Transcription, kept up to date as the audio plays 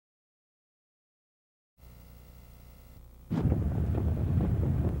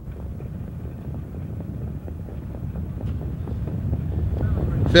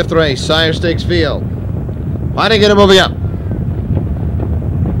Fifth race, Sire Stakes Field. Why get him moving up?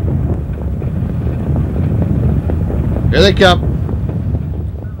 Here they come.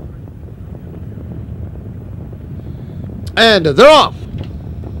 And they're off.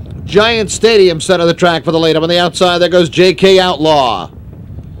 Giant Stadium center of the track for the lead. Up on the outside, there goes JK Outlaw.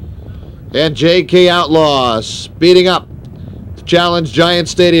 And JK Outlaw speeding up to challenge Giant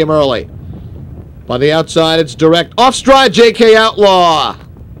Stadium early. On the outside, it's direct. Off stride, JK Outlaw.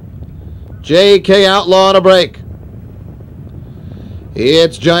 JK Outlaw on a break.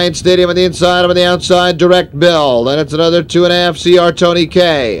 It's Giant Stadium on the inside. On the outside, direct Bill. Then it's another 2.5, CR Tony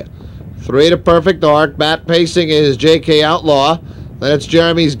K. 3 to Perfect Arc. Matt pacing is JK Outlaw. Then it's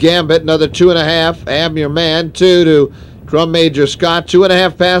Jeremy's Gambit. Another 2.5. Am Your Man. 2 to Drum Major Scott.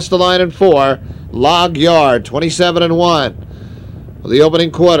 2.5 past the line and 4. Log Yard. 27-1. For the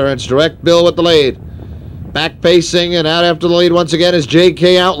opening quarter, it's direct Bill with the lead. Back pacing and out after the lead once again is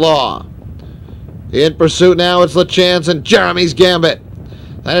JK Outlaw. In pursuit now, it's Lachance and Jeremy's Gambit.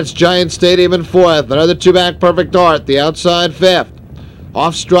 Then it's Giant Stadium in 4th. Another 2 back Perfect Art. The outside 5th.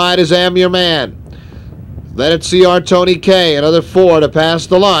 Off stride is Am Your Man. Then it's CR Tony K. Another 4 to pass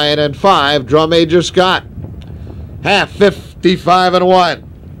the line. And 5, Drum Major Scott. Half 55-1.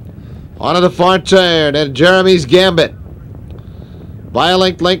 On to the far turn. And Jeremy's Gambit. By a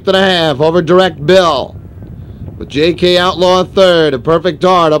length and a half over direct Bill. With JK Outlaw 3rd. And Perfect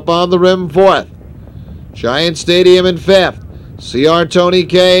Art up on the rim 4th. Giant Stadium in 5th. CR Tony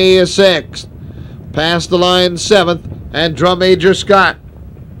K is 6th. Past the line 7th. And Drum Major Scott.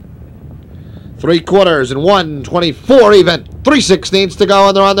 3 quarters and 1:24 even. 3/16 to go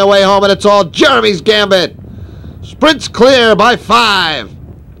and they're on their way home and it's all Jeremy's Gambit. Sprints clear by 5.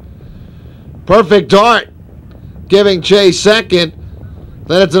 Perfect Art giving chase 2nd.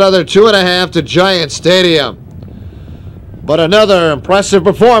 Then it's another 2.5 to Giant Stadium. But another impressive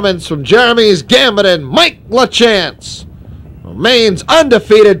performance from Jeremy's Gambit and Mike Lachance. Remains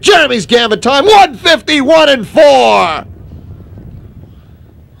undefeated. Jeremy's Gambit time 151-4.